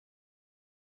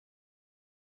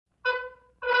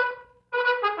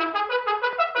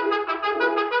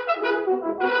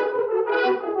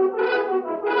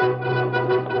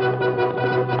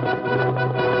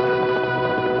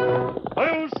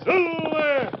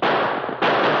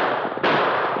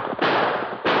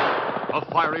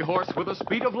fiery horse with the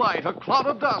speed of light, a cloud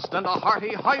of dust, and a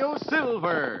hearty hi-yo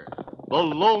silver. The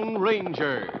Lone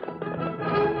Ranger.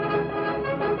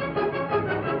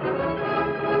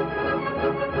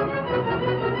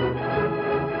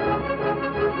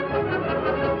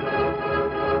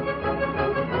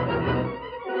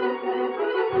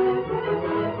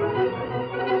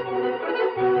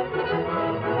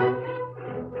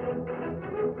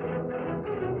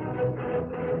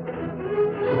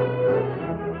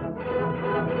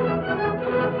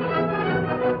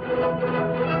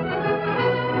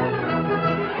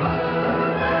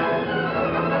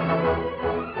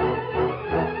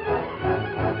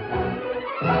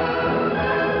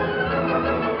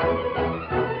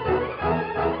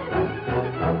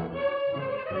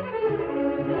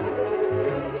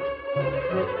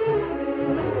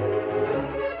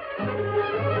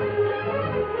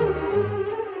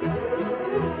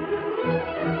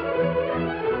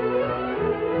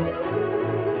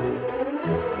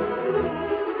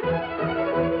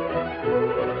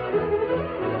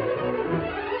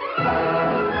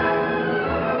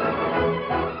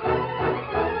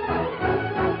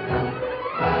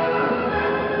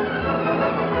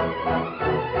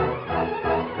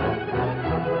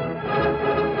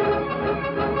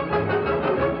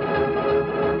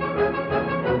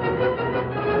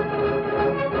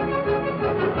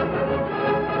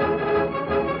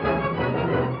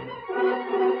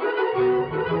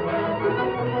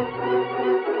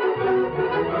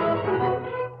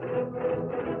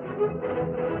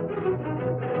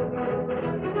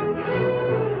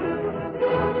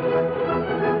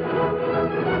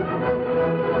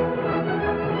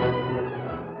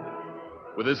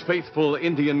 With his faithful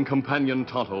Indian companion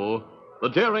Tonto, the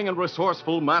daring and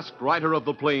resourceful masked rider of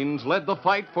the plains led the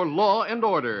fight for law and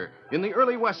order in the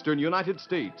early western United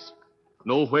States.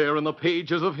 Nowhere in the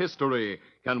pages of history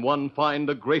can one find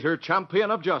a greater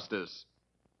champion of justice.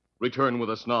 Return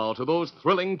with us now to those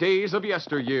thrilling days of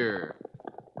yesteryear.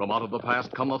 From out of the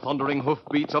past come the thundering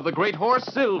hoofbeats of the great horse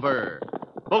Silver.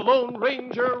 The Lone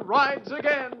Ranger rides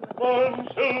again. Come on,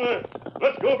 Silver.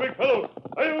 Let's go, big fellow.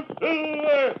 Hail,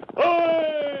 Silver!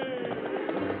 Hoy!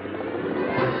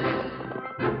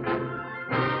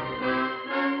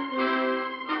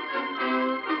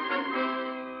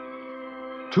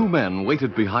 Two men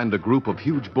waited behind a group of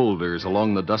huge boulders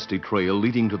along the dusty trail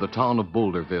leading to the town of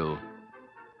Boulderville.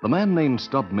 The man named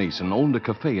Stub Mason owned a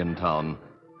cafe in town,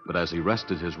 but as he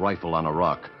rested his rifle on a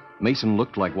rock, Mason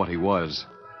looked like what he was,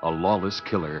 a lawless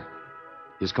killer.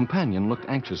 His companion looked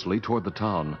anxiously toward the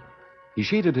town. He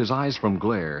shaded his eyes from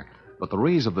glare, but the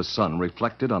rays of the sun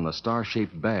reflected on the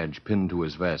star-shaped badge pinned to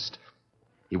his vest.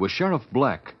 He was Sheriff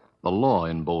Black, the law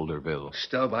in Boulderville.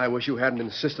 Stub, I wish you hadn't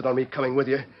insisted on me coming with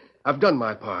you. I've done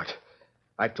my part.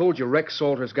 I told you Rex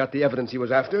Salters got the evidence he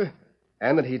was after,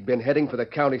 and that he'd been heading for the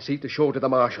county seat to show it to the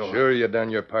marshal. Sure, you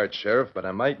done your part, Sheriff, but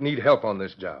I might need help on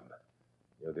this job.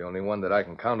 You're the only one that I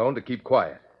can count on to keep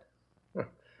quiet.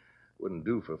 Wouldn't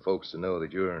do for folks to know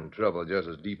that you're in trouble just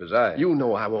as deep as I am. You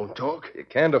know I won't talk. You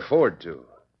can't afford to.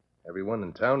 Everyone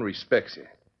in town respects you.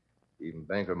 Even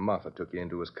Banker Moffat took you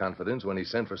into his confidence when he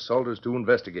sent for Salters to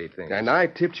investigate things. And I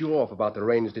tipped you off about the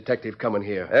range detective coming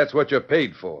here. That's what you're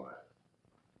paid for.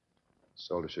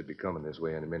 Salters should be coming this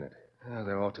way any minute.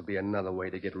 There ought to be another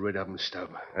way to get rid of him, Stub.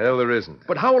 Well, there isn't.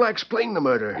 But how will I explain the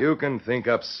murder? You can think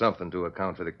up something to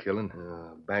account for the killing.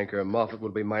 Banker Moffat will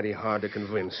be mighty hard to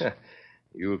convince.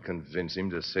 You'll convince him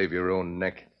to save your own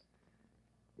neck.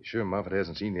 You sure Moffat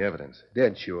hasn't seen the evidence?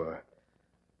 Dead sure.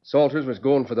 Salters was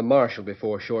going for the marshal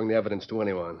before showing the evidence to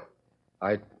anyone.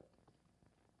 Hey,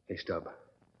 Stub.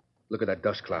 Look at that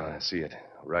dust cloud. I see it.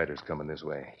 A rider's coming this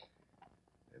way.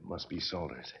 It must be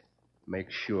Salters.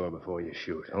 Make sure before you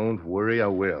shoot. Don't worry, I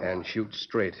will. And shoot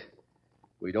straight.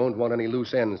 We don't want any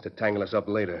loose ends to tangle us up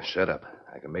later. Shut up.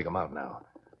 I can make 'em out now.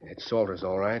 It's Salters,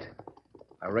 all right.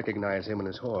 I recognize him and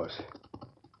his horse.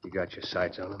 You got your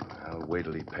sights on him? I'll wait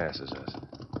till he passes us.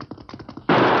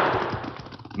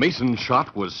 Mason's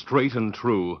shot was straight and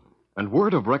true, and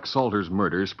word of Rex Salters'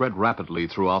 murder spread rapidly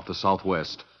throughout the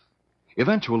Southwest.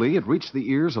 Eventually, it reached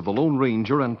the ears of the Lone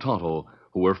Ranger and Tonto,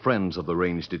 who were friends of the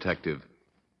range detective.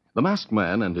 The masked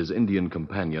man and his Indian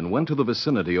companion went to the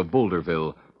vicinity of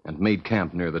Boulderville and made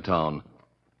camp near the town.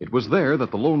 It was there that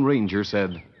the Lone Ranger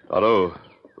said, Tonto,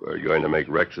 we're going to make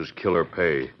Rex's killer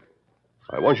pay.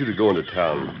 I want you to go into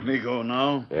town. Me go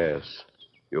now? Yes.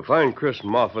 You'll find Chris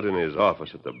Moffat in his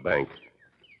office at the bank.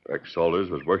 Rex Salters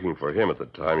was working for him at the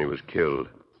time he was killed.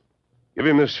 Give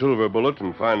him this silver bullet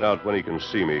and find out when he can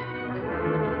see me.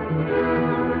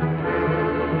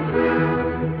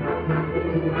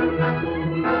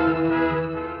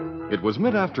 It was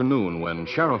mid-afternoon when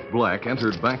Sheriff Black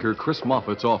entered banker Chris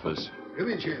Moffat's office. Come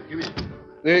in, Sheriff. Come in.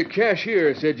 The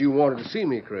cashier said you wanted to see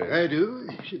me, Chris. I do.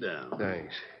 Sit down.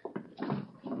 Thanks.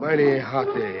 Mighty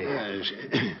hot day. Yes.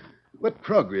 What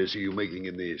progress are you making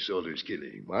in the Salters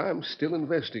killing? I'm still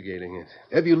investigating it.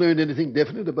 Have you learned anything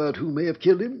definite about who may have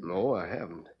killed him? No, I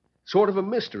haven't. Sort of a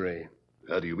mystery.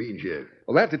 How do you mean, Sheriff?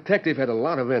 Well, that detective had a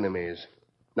lot of enemies.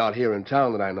 Not here in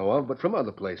town that I know of, but from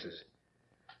other places.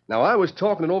 Now, I was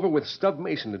talking it over with Stub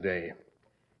Mason today.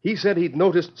 He said he'd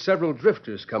noticed several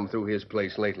drifters come through his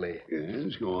place lately.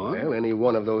 Yes, go on. Well, any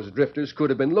one of those drifters could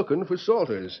have been looking for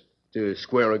Salters to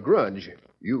square a grudge.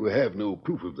 You have no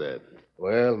proof of that.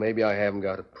 Well, maybe I haven't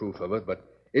got a proof of it, but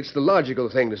it's the logical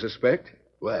thing to suspect.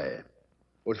 Why?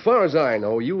 Well, as far as I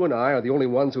know, you and I are the only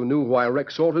ones who knew why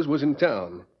Rex Salters was in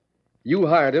town. You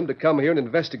hired him to come here and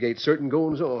investigate certain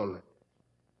goings-on.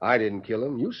 I didn't kill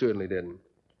him. You certainly didn't.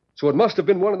 So it must have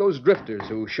been one of those drifters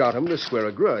who shot him to swear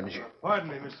a grudge. Pardon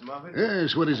me, Mr. Moffat.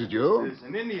 Yes, what is it, Joe? There's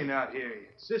an Indian out here. He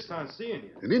insists on seeing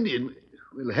you. An Indian?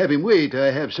 We'll have him wait.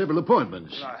 I have several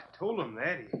appointments. Well, I told him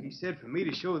that. He said for me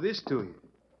to show this to you.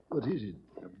 What is it?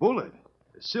 A bullet.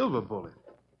 A silver bullet.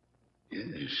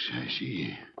 Yes, I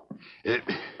see.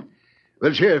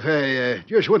 Well, Sheriff, I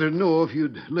just wanted to know if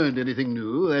you'd learned anything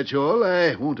new. That's all.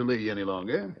 I won't delay you any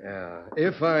longer. Yeah.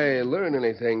 If I learn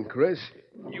anything, Chris,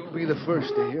 you'll be the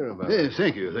first to hear about it. Yes,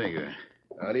 thank you, thank you.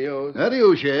 Adios.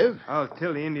 Adios, Sheriff. I'll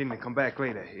tell the Indian to come back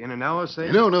later. In an hour,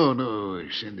 say? No.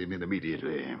 Send him in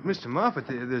immediately. Mr. Moffat,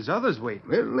 there's others waiting.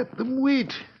 Well, let them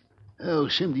wait. I'll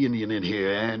send the Indian in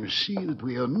here and see that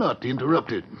we are not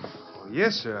interrupted. Oh,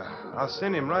 yes, sir. I'll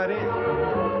send him right in.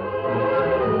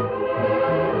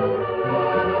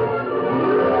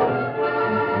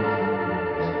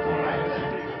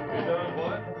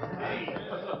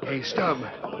 Hey, Stub.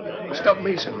 Stub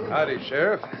Mason. Howdy,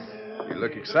 Sheriff. You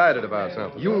look excited about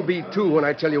something. You'll be, too, when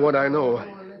I tell you what I know.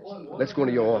 Let's go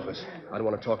into your office. I don't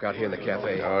want to talk out here in the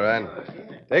cafe. All right.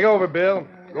 Take over, Bill.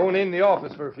 Going in the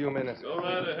office for a few minutes. Go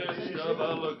right ahead, Stub.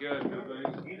 I'll look at you,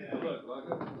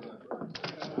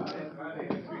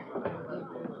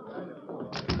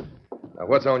 Now,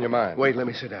 what's on your mind? Wait, let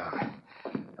me sit down.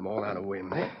 I'm all out of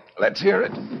wind. Let's hear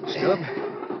it. Stub,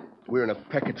 we're in a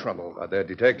peck of trouble. About that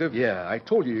detective? Yeah, I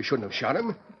told you shouldn't have shot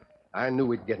him. I knew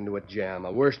we'd get into a jam,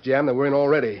 a worse jam than we're in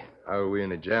already. How are we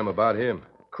in a jam about him?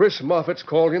 Chris Moffat's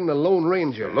called in the Lone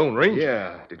Ranger. The Lone Ranger?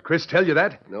 Yeah. Did Chris tell you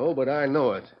that? No, but I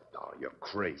know it. Oh, you're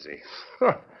crazy.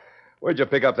 Where'd you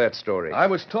pick up that story? I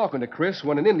was talking to Chris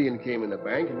when an Indian came in the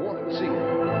bank and wanted to see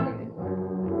him.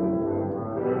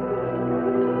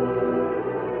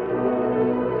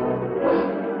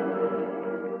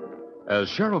 As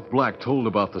Sheriff Black told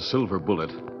about the silver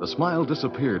bullet, the smile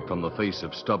disappeared from the face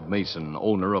of Stub Mason,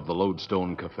 owner of the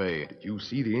Lodestone Cafe. Did you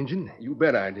see the engine? You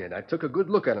bet I did. I took a good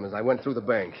look at him as I went through the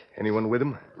bank. Anyone with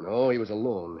him? No, he was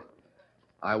alone.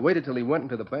 I waited till he went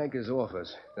into the banker's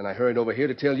office. Then I hurried over here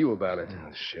to tell you about it.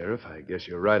 Sheriff, I guess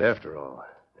you're right after all.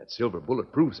 That silver bullet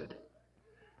proves it.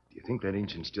 Do you think that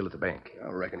engine's still at the bank? I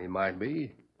reckon he might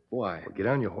be. Why? Well, get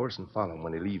on your horse and follow him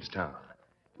when he leaves town.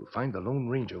 You'll find the Lone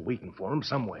Ranger waiting for him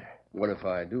somewhere. What if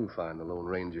I do find the Lone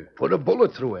Ranger? Put a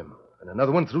bullet through him, and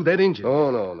another one through that engine.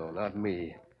 Oh, no, not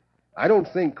me. I don't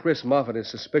think Chris Moffat is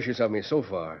suspicious of me so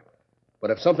far.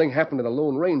 But if something happened to the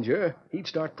Lone Ranger, he'd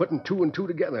start putting two and two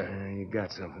together. You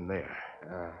got something there.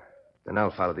 Then I'll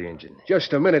follow the engine.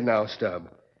 Just a minute now, Stub.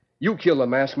 You kill the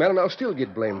masked man, and I'll still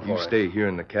get blamed for You it. stay here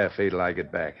in the cafe till I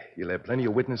get back. You'll have plenty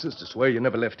of witnesses to swear you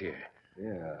never left here.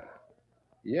 Yeah.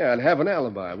 Yeah, I'd have an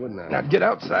alibi, wouldn't I? Now get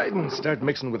outside and start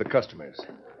mixing with the customers.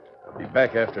 I'll be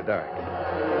back after dark.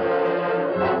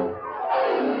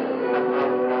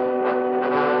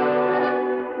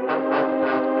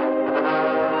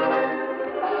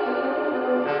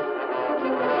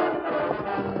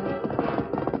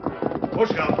 Whoa,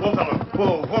 Scout. Whoa,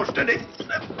 fella. Whoa, steady.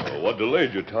 Well, what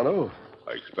delayed you, Tonto?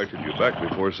 I expected you back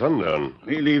before sundown.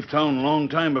 Me leave town long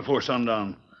time before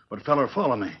sundown. But feller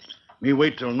follow me. Me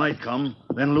wait till night come,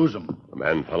 then lose him. The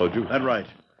man followed you? That right.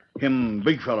 Him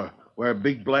big feller, wear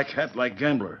big black hat like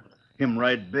gambler. Him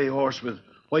ride bay horse with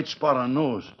white spot on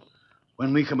nose.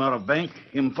 When me come out of bank,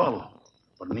 him follow.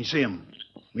 But me see him.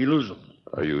 Me lose him.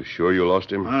 Are you sure you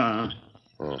lost him?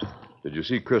 Oh. Did you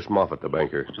see Chris Moffat, the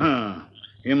banker?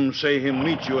 Him say him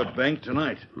meet you at bank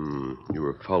tonight. You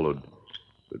were followed.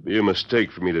 It'd be a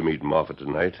mistake for me to meet Moffat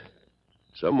tonight.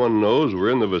 Someone knows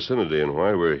we're in the vicinity and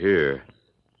why we're here.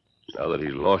 Now that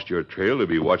he's lost your trail, he'll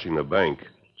be watching the bank.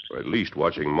 Or at least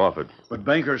watching Moffat. But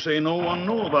banker say no one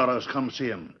know about us come see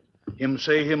him. Him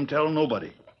say him tell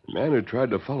nobody. The man who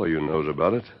tried to follow you knows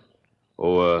about it.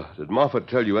 Oh, did Moffat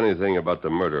tell you anything about the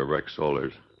murder of Rex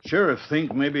Salters? Sheriff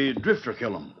think maybe Drifter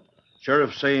kill him.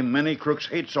 Sheriff say many crooks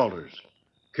hate Salters.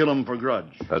 Kill him for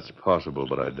grudge. That's possible,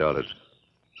 but I doubt it.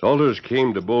 Salters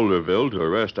came to Boulderville to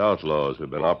arrest outlaws who've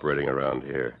been operating around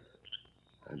here.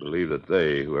 I believe that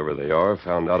they, whoever they are,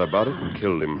 found out about it and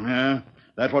killed him. Yeah,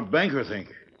 that's what Banker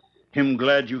think. Him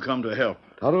glad you come to help.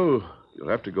 Tonto, you'll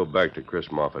have to go back to Chris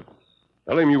Moffett.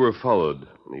 Tell him you were followed,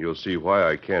 and you'll see why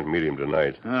I can't meet him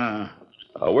tonight.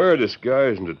 I'll wear a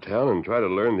disguise into town and try to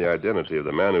learn the identity of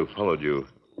the man who followed you.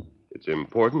 It's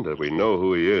important that we know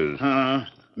who he is.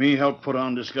 Me help put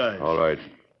on disguise. All right.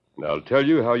 And I'll tell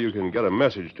you how you can get a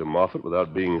message to Moffett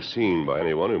without being seen by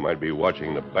anyone who might be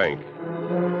watching the bank.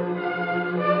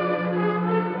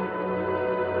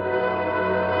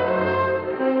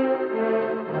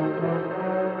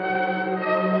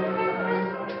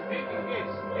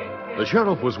 The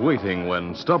sheriff was waiting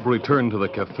when Stubb returned to the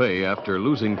cafe after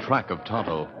losing track of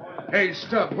Tonto. Hey,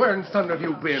 Stubb, where in thunder have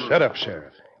you been? Shut up,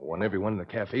 Sheriff. I want everyone in the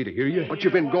cafe to hear you. But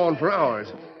you've been gone for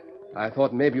hours. I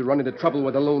thought maybe you'd run into trouble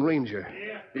with the Lone Ranger.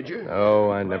 Did you?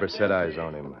 No, I never set eyes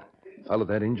on him. Followed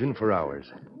that Injun for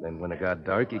hours. Then when it got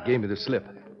dark, he gave me the slip.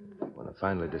 When I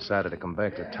finally decided to come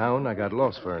back to town, I got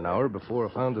lost for an hour before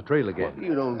I found the trail again.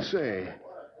 You don't say.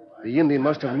 The Indian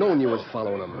must have known you was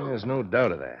following him. There's no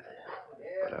doubt of that.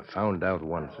 But I found out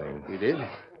one thing. You did?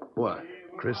 What?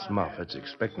 Chris Moffett's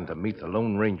expecting to meet the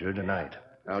Lone Ranger tonight.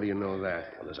 How do you know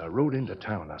that? Well, as I rode into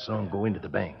town, I saw him go into the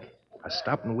bank. I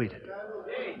stopped and waited.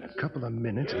 In a couple of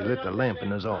minutes, he lit the lamp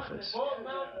in his office.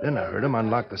 Then I heard him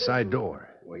unlock the side door.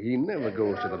 Well, he never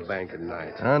goes to the bank at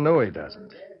night. I know he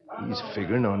doesn't. He's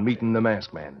figuring on meeting the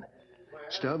masked man.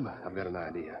 Stubb, I've got an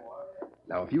idea.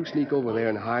 Now, if you sneak over there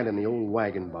and hide in the old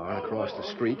wagon barn across the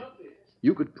street,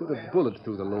 you could put a bullet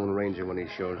through the Lone Ranger when he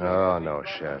shows up. Oh, no,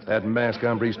 Sheriff. That masked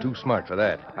hombre's too smart for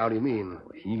that. How do you mean?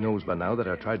 He knows by now that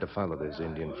I tried to follow this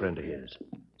Indian friend of his.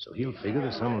 So he'll figure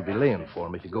that someone will be laying for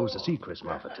him if he goes to see Chris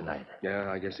Moffett tonight.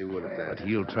 Yeah, I guess he would at that. But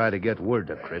he'll try to get word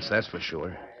to Chris, that's for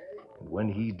sure. And when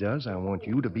he does, I want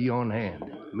you to be on hand.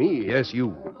 Me? Yes,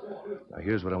 you. Now,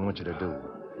 here's what I want you to do.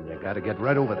 And you got to get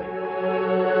right over there.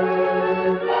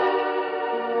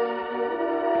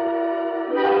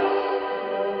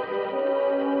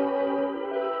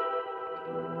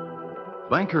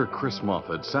 Banker Chris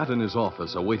Moffett sat in his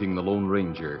office awaiting the Lone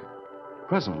Ranger.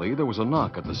 Presently, there was a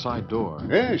knock at the side door.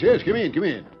 Yes, come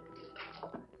in.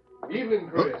 Evening,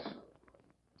 Chris.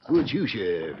 Who it's you,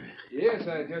 Sheriff? Yes,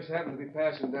 I just happened to be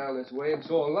passing down this way and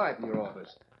saw a light in your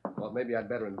office. Thought maybe I'd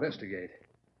better investigate.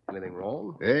 Anything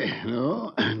wrong?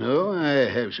 No,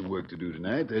 I have some work to do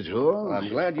tonight, that's all. Well, I'm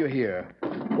glad you're here.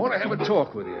 Want to have a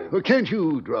talk with you. Well, can't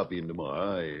you drop in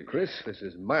tomorrow? Chris, this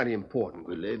is mighty important.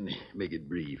 Well, then, make it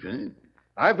brief, huh?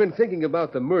 I've been thinking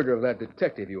about the murder of that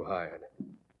detective you hired.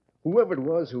 Whoever it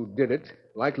was who did it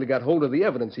likely got hold of the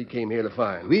evidence he came here to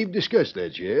find. We've discussed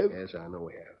that, Sheriff. Yes, I know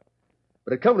we have.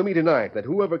 But it come to me tonight that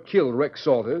whoever killed Rex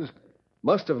Salters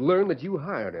must have learned that you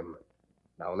hired him.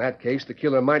 Now, in that case, the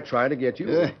killer might try to get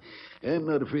you. I'm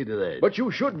not afraid of that. But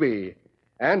you should be.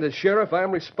 And as sheriff,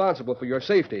 I'm responsible for your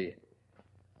safety.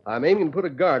 I'm aiming to put a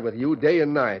guard with you day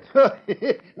and night.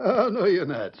 Oh, no, you're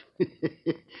not.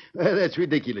 Well, that's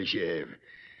ridiculous, Sheriff.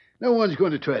 No one's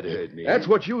going to try to hurt me. That's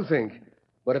what you think.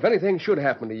 But if anything should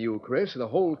happen to you, Chris, the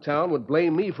whole town would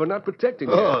blame me for not protecting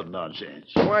you. Oh,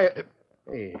 nonsense. Why...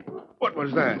 Hey, what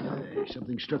was that?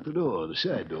 Something struck the door, the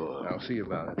side door. I'll see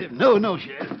about it. No,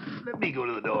 Sheriff. Let me go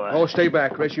to the door. Oh, stay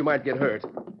back, Chris. You might get hurt.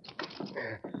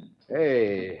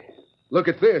 Hey, look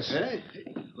at this. Hey,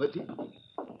 what the...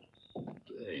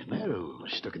 An arrow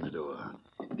stuck in the door.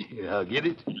 Here, I'll get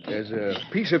it. There's a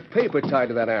piece of paper tied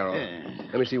to that arrow. Yeah.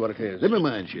 Let me see what it is. Never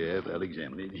mind, Sheriff. I'll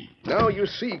examine it. Now you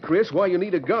see, Chris, why you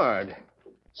need a guard.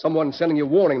 Someone sending you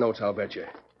warning notes, I'll bet you.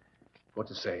 What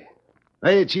to say?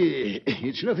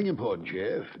 It's nothing important,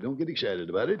 Sheriff. Don't get excited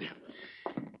about it.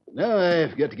 Now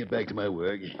I've got to get back to my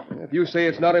work. If you say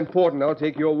it's not important, I'll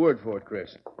take your word for it,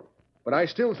 Chris. But I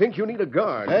still think you need a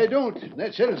guard. I don't.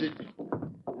 That settles it.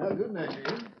 Now, good night,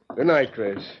 Sheriff. Good night,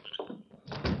 Chris.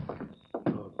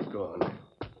 Oh, gone.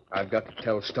 I've got to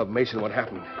tell Stubb Mason what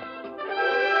happened.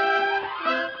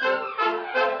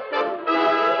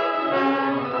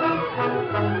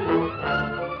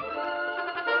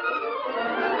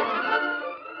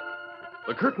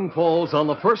 The curtain falls on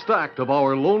the first act of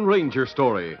our Lone Ranger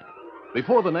story.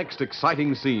 Before the next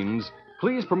exciting scenes,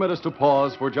 please permit us to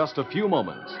pause for just a few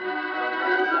moments.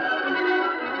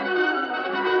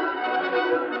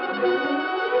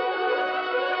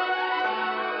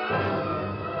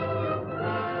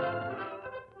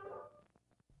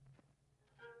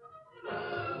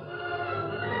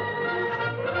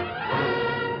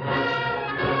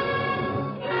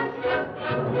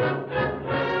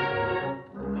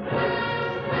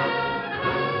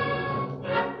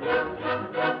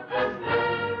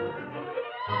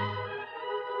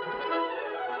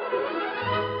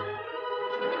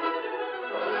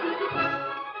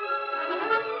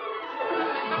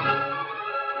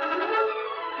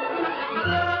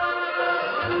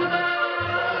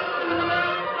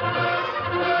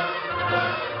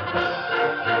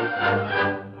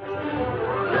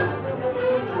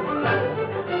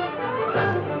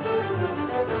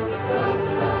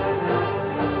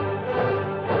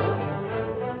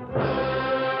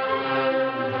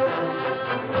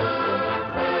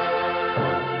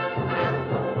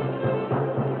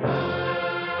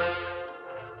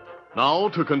 now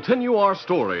to continue our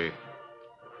story.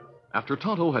 After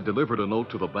Tonto had delivered a note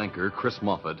to the banker, Chris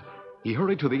Moffat, he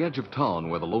hurried to the edge of town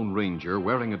where the Lone Ranger,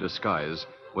 wearing a disguise,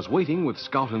 was waiting with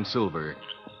Scout and Silver.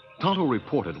 Tonto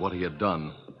reported what he had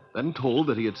done, then told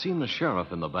that he had seen the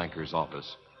sheriff in the banker's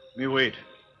office. Me wait.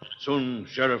 Soon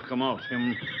sheriff come out.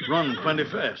 Him run plenty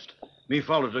fast. Me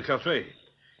follow the cafe.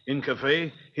 In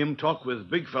cafe, him talk with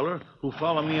big feller who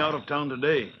follow me out of town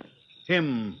today.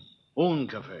 Him own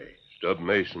cafe. Stub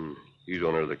Mason. He's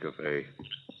owner of the cafe.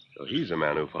 So he's the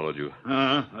man who followed you.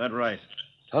 That right.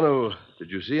 Tonto, did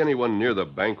you see anyone near the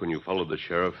bank when you followed the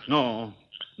sheriff? No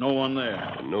one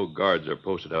there. And no guards are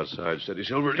posted outside. Steady,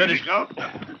 Silver. Steady, Scout.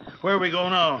 Where we go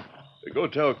now? Go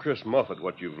tell Chris Moffat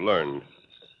what you've learned.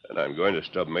 And I'm going to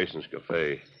Stub Mason's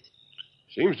cafe.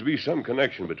 Seems to be some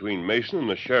connection between Mason and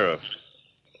the sheriff.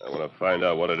 I want to find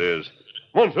out what it is.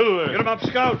 Come on, Silver. Get him up,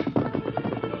 Scout.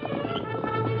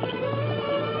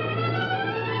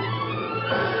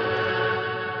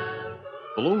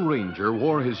 The Lone Ranger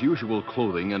wore his usual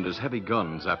clothing and his heavy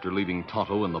guns after leaving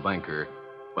Tonto and the banker.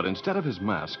 But instead of his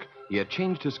mask, he had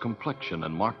changed his complexion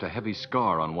and marked a heavy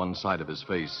scar on one side of his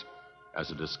face. As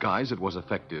a disguise, it was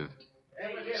effective.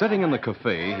 Sitting in the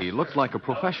cafe, he looked like a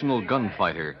professional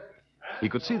gunfighter. He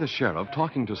could see the sheriff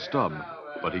talking to Stubb,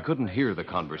 but he couldn't hear the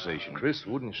conversation. Chris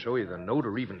wouldn't show you the note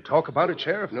or even talk about it,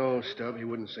 Sheriff? No, Stubb, he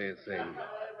wouldn't say a thing.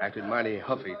 Acted mighty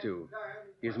huffy, too.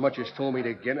 He as much as told me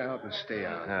to get out and stay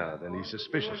out. Ah, then he's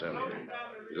suspicious of you.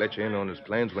 He let you in on his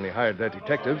plans when he hired that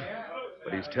detective,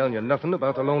 but he's telling you nothing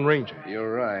about the Lone Ranger.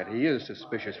 You're right. He is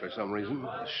suspicious for some reason.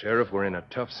 The sheriff, we're in a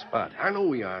tough spot. I know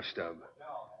we are, Stubb.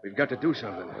 We've got to do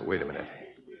something. Wait a minute.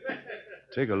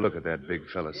 Take a look at that big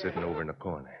fella sitting over in the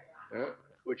corner.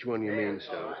 Which one you mean,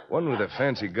 Stubb? One with a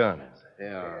fancy gun.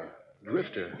 Yeah,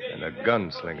 Drifter. And a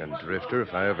gun-slinging drifter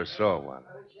if I ever saw one.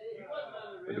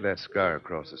 Look at that scar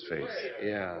across his face.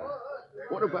 Yeah.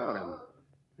 What about him?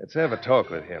 Let's have a talk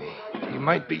with him. He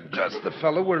might be just the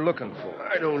fellow we're looking for.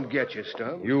 I don't get you,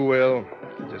 Stubb. You will.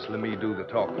 Just let me do the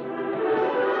talking.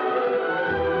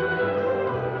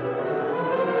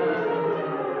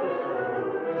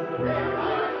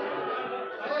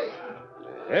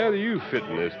 How do you fit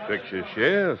in this picture,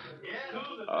 Sheriff?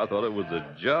 I thought it was the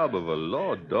job of a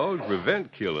law dog to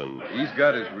prevent killing. He's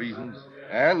got his reasons.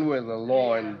 And with the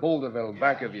law in Boulderville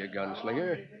back of you,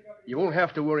 gunslinger, you won't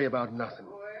have to worry about nothing.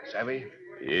 Savvy?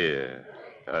 Yeah,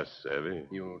 I savvy.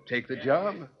 You'll take the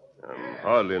job? I'm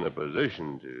hardly in a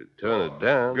position to turn it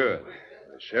down. Good.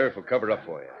 The sheriff will cover up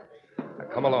for you. Now,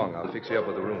 come along. I'll fix you up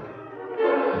with a room.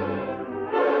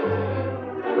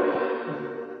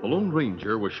 The Lone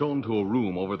Ranger was shown to a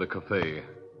room over the cafe.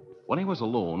 When he was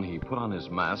alone, he put on his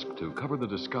mask to cover the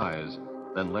disguise,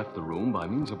 then left the room by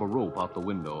means of a rope out the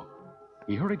window.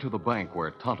 He hurried to the bank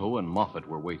where Tonto and Moffat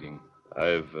were waiting.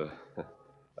 I've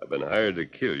been hired to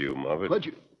kill you, Moffat. What,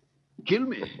 you kill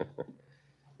me?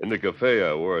 In the cafe,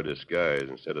 I wore a disguise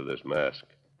instead of this mask.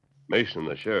 Mason and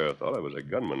the sheriff thought I was a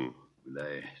gunman. Well,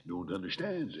 I don't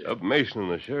understand, sir. Up Mason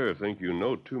and the sheriff think you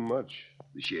know too much.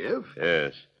 The sheriff?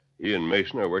 Yes. He and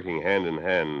Mason are working hand in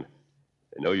hand.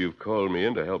 They know you've called me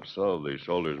in to help solve the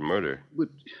Salters murder. But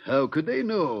how could they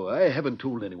know? I haven't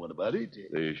told anyone about it.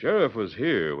 The sheriff was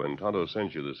here when Tonto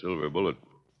sent you the silver bullet.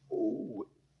 Oh,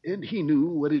 and he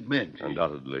knew what it meant.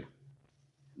 Undoubtedly.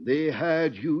 They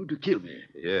hired you to kill me.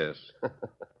 Yes.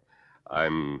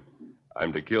 I'm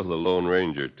to kill the Lone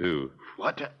Ranger, too.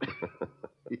 What?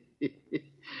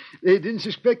 They didn't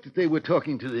suspect that they were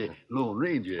talking to the Lone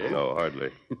Ranger. No,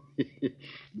 hardly.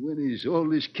 When is all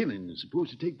this killing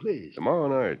supposed to take place? Tomorrow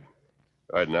night.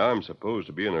 Right now, I'm supposed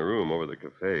to be in a room over the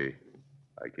cafe.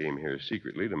 I came here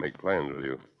secretly to make plans with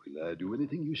you. Will I do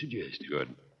anything you suggest? Good.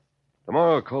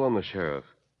 Tomorrow, I'll call on the sheriff.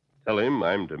 Tell him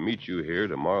I'm to meet you here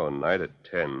tomorrow night at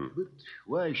 10. But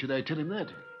why should I tell him that?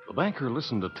 The banker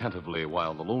listened attentively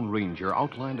while the Lone Ranger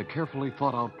outlined a carefully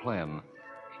thought-out plan.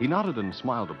 He nodded and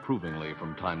smiled approvingly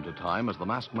from time to time as the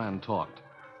masked man talked,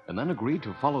 and then agreed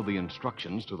to follow the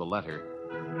instructions to the letter.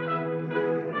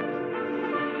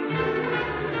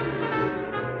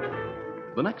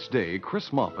 The next day,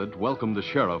 Chris Moffat welcomed the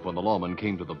sheriff when the lawman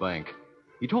came to the bank.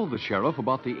 He told the sheriff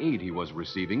about the aid he was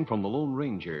receiving from the Lone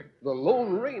Ranger. The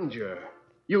Lone Ranger?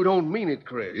 You don't mean it,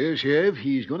 Chris. Yes, Sheriff.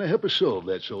 He's going to help us solve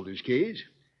that Salters case.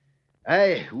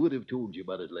 I would have told you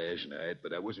about it last night,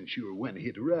 but I wasn't sure when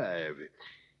he'd arrive.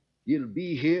 He'll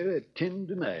be here at 10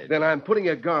 tonight. Then I'm putting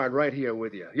a guard right here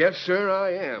with you. Yes, sir,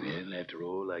 I am. Well, after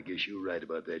all, I guess you're right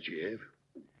about that, Sheriff.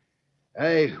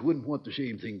 I wouldn't want the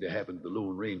same thing to happen to the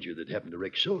Lone Ranger that happened to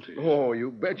Rex Salters. Oh, you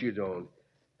bet you don't.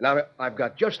 Now, I've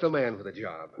got just the man for the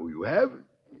job. Oh, you have?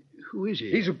 Who is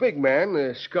he? He's a big man,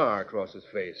 a scar across his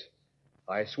face.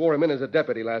 I swore him in as a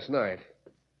deputy last night.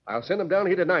 I'll send him down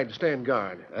here tonight to stand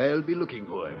guard. I'll be looking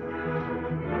for him.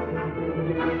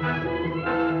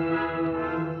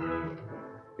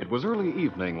 It was early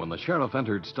evening when the sheriff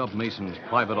entered Stub Mason's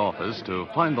private office to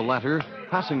find the latter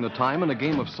passing the time in a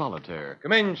game of solitaire.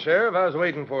 Come in, Sheriff. I was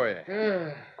waiting for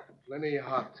you. Plenty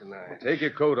hot tonight. Take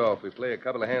your coat off. We play a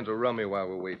couple of hands of rummy while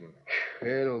we're waiting.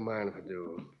 Yeah, don't mind if I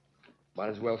do. Might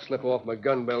as well slip off my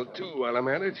gun belt, too, while I'm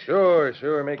at it.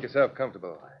 Sure. Make yourself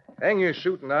comfortable. Hang your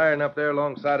shooting iron up there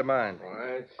alongside of mine. All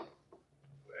right.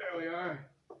 There we are.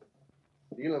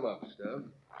 Deal him up, Stub.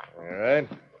 All right.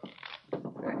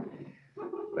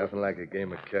 Nothing like a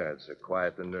game of cards to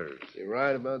quiet the nerves. You're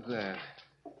right about that.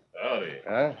 Howdy.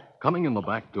 Huh? Coming in the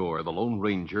back door, the Lone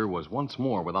Ranger was once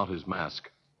more without his mask.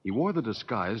 He wore the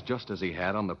disguise just as he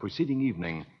had on the preceding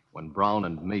evening when Brown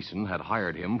and Mason had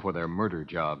hired him for their murder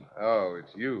job. Oh,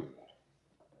 it's you.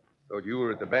 Thought you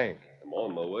were at the bank. I'm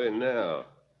on my way now.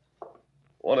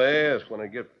 Want to ask when I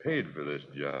get paid for this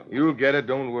job. You'll get it,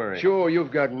 don't worry. Sure,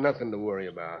 you've got nothing to worry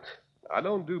about. I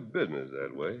don't do business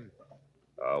that way.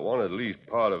 I want at least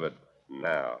part of it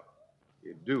now.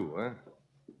 You do, huh?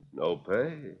 No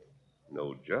pay,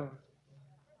 no job.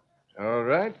 All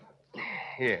right.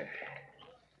 Here.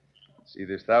 See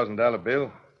this $1,000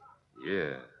 bill?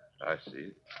 Yeah, I see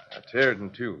it. I tear it in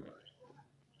two.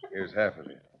 Here's half of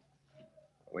it.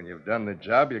 When you've done the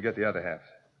job, you get the other half.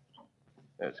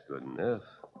 That's good enough.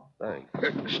 Thanks.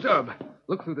 Stub,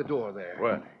 look through the door there.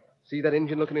 What? See that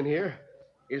Injun looking in here?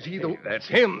 Is he the... Hey, that's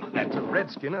him. That's a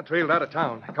redskin I trailed out of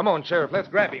town. Come on, Sheriff. Let's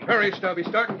grab him. Hurry, Stub. He's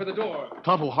starting for the door.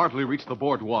 Tonto hardly reached the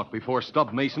boardwalk before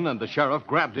Stub Mason and the sheriff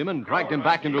grabbed him and dragged him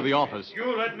back into the office.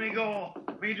 You let me go.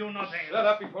 Me do nothing. Shut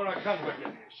up before I come with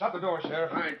you. Shut the door,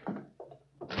 Sheriff. All right.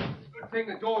 Good thing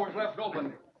the door was left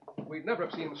open. We'd never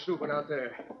have seen him snooping out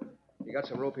there. You got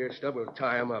some rope here, Stub. We'll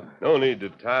tie him up. No need to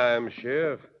tie him,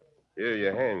 Sheriff. Here are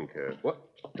your handcuffs. What?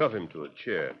 Cuff him to a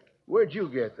chair. Where'd you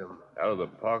get them? Out of the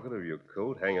pocket of your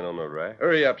coat, hanging on the rack.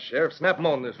 Hurry up, Sheriff. Snap him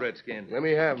on this redskin. Let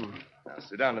me have them. Now,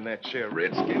 sit down in that chair,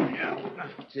 redskin.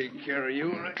 Take care of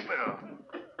you right now.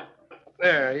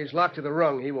 There, he's locked to the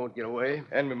rung. He won't get away.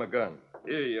 Hand me my gun.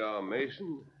 Here you are,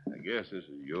 Mason. I guess this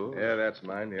is yours. Yeah, that's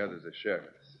mine. The other's the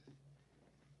sheriff's.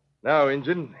 Now,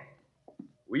 Injun,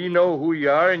 we know who you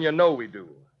are, and you know we do.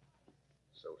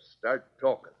 So start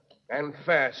talking. And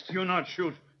fast. You not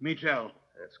shoot. Me tell.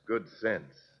 That's good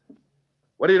sense.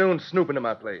 What are you doing snooping in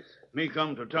my place? Me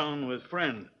come to town with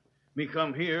friend. Me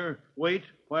come here, wait,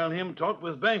 while him talk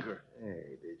with banker.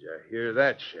 Hey, did you hear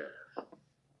that, Sheriff?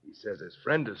 He says his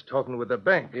friend is talking with the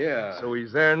bank. Yeah. So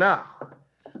he's there now.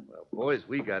 Well, boys,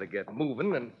 we got to get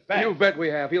moving and fast. You bet we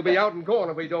have. He'll be out and gone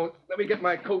if we don't. Let me get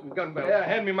my coat and gun belt. Yeah,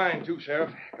 hand me mine, too,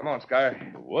 Sheriff. Come on, Scar.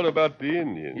 What about the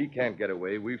Indian? He can't get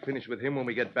away. We finish with him when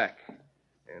we get back.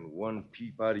 And one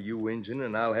peep out of you, Injun,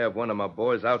 and I'll have one of my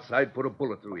boys outside put a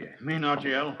bullet through you. Me not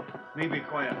yell. Me be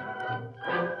quiet.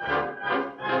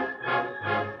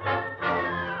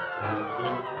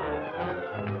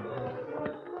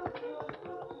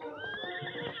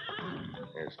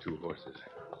 There's two horses.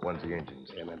 One's the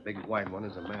Injun's. And that big white one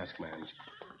is a masked man's.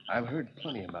 I've heard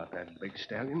plenty about that big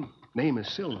stallion. Name is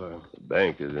Silver. The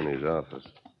bank is in his office.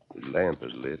 His lamp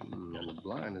is lit. And the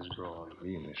blind is drawn.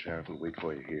 Me and the sheriff will wait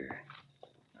for you here.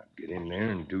 Now get in there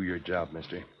and do your job,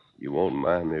 mister. You won't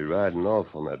mind me riding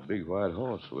off on that big white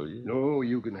horse, will you? No,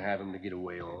 you can have him to get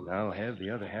away on. I'll have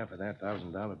the other half of that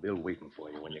 $1,000 bill waiting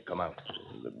for you when you come out.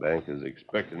 The bank is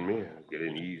expecting me. I'll get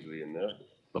in easily enough.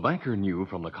 The banker knew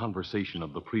from the conversation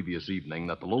of the previous evening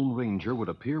that the Lone Ranger would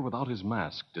appear without his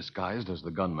mask, disguised as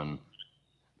the gunman.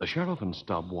 The sheriff and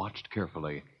Stubb watched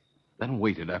carefully, then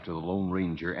waited after the Lone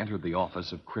Ranger entered the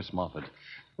office of Chris Moffat.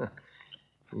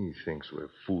 He thinks we're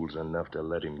fools enough to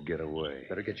let him get away.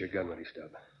 Better get your gun ready,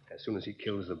 Stubb. As soon as he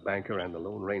kills the banker and the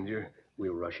Lone Ranger,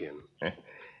 we'll rush in.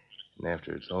 And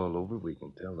after it's all over, we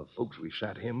can tell the folks we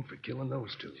shot him for killing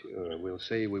those two. Sure, we'll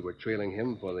say we were trailing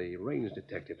him for the range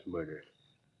detective's murder.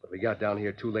 But we got down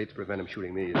here too late to prevent him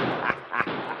shooting me. Did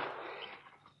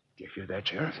you hear that,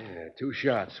 Sheriff? Yeah, 2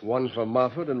 shots. One for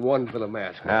Moffat and one for the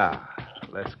mask. Now,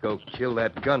 let's go kill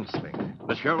that gunslinger.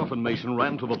 The sheriff and Mason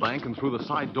ran to the bank and through the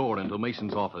side door into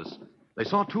Mason's office. They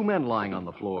saw 2 men lying on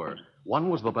the floor. One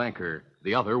was the banker.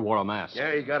 The other wore a mask.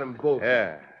 Yeah, he got them both.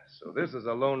 Yeah, so this is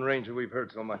the Lone Ranger we've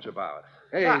heard so much about.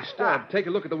 Hey, Stubb, take a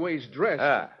look at the way he's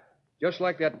dressed. Just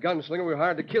like that gunslinger we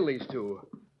hired to kill these two.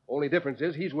 Only difference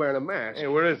is he's wearing a mask. Hey,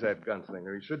 where is that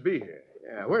gunslinger? He should be here.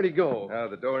 Yeah, where'd he go? Now,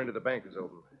 the door into the bank is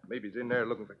open. Maybe he's in there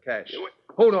looking for cash.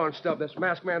 Hold on, Stubb. This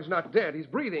masked man's not dead. He's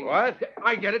breathing. What?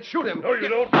 I get it. Shoot him. No, you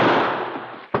don't.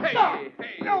 Hey, hey.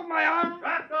 No, my arm.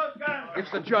 Drop those guns.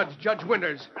 It's the judge, Judge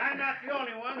Winters. I'm not the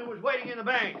only one who was waiting in the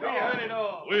bank.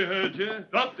 We heard you.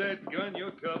 Drop that gun.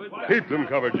 You're covered. Keep them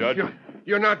covered, Judge.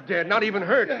 You're not dead, not even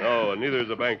hurt. No, and neither is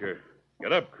the banker.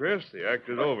 Get up, Chris. The act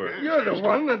is over. You're the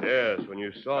one that... Yes, when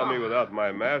you saw me without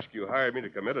my mask, you hired me to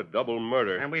commit a double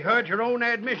murder. And we heard your own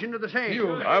admission to the same.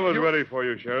 I was ready for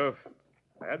you, Sheriff.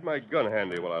 I had my gun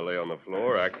handy while I lay on the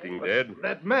floor, acting dead.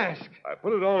 That mask. I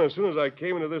put it on as soon as I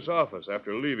came into this office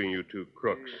after leaving you two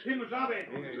crooks. Is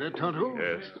that Tonto?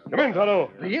 Yes. Come in,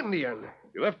 Tonto. The Indian.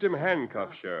 You left him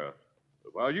handcuffed, Sheriff.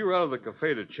 But while you were out of the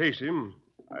cafe to chase him,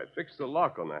 I fixed the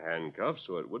lock on the handcuffs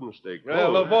so it wouldn't stay closed.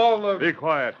 Well, of all the... Be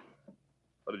quiet.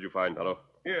 What did you find, Tonto?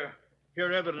 Here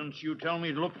evidence you tell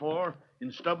me to look for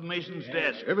in Stub Mason's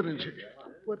desk. Evidence?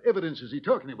 What evidence is he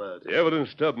talking about? The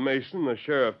evidence Stubb Mason and the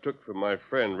sheriff took from my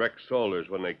friend Rex Salters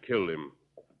when they killed him.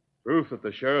 Proof that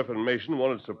the sheriff and Mason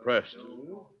wanted suppressed.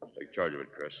 Take charge of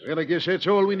it, Chris. Well, I guess that's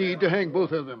all we need to hang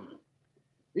both of them.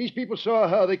 These people saw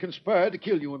how they conspired to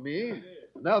kill you and me.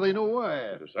 Now they know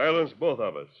why. To silence both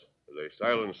of us. They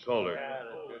silenced Salter.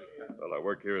 Well, our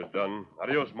work here is done.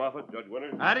 Adios, Moffat, Judge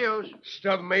Winters. Adios.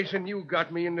 Stub Mason, you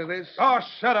got me into this. Oh,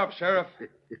 shut up, Sheriff.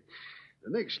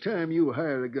 The next time you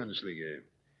hire a gunslinger,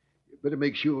 you better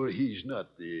make sure he's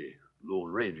not the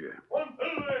Lone Ranger.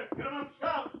 Get him up,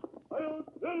 shout!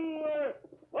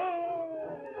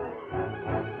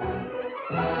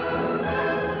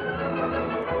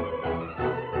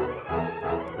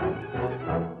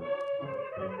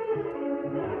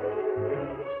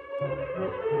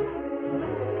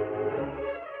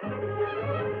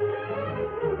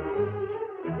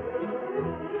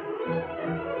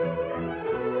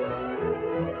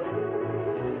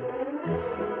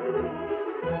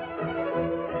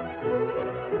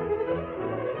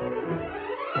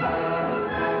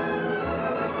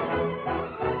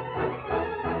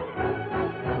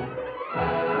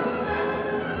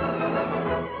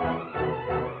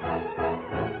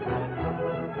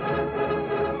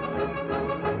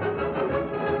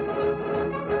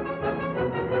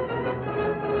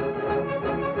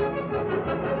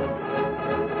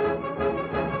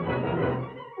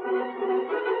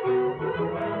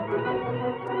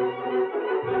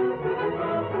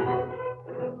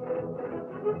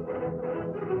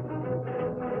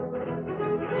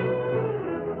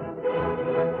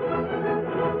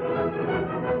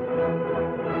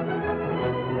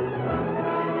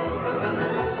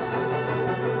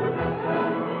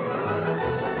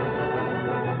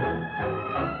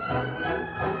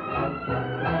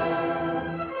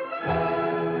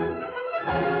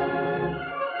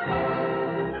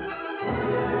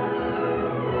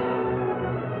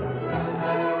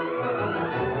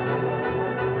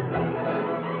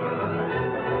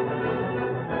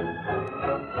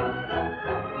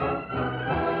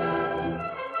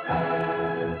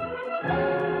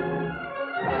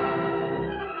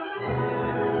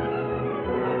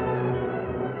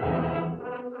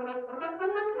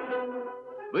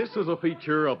 This is a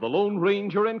feature of the Lone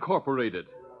Ranger Incorporated,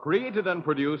 created and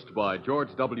produced by George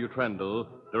W. Trendle,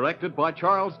 directed by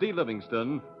Charles D.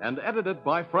 Livingston, and edited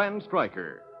by Fran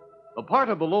Stryker. The part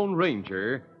of the Lone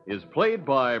Ranger is played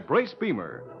by Brace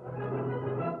Beamer.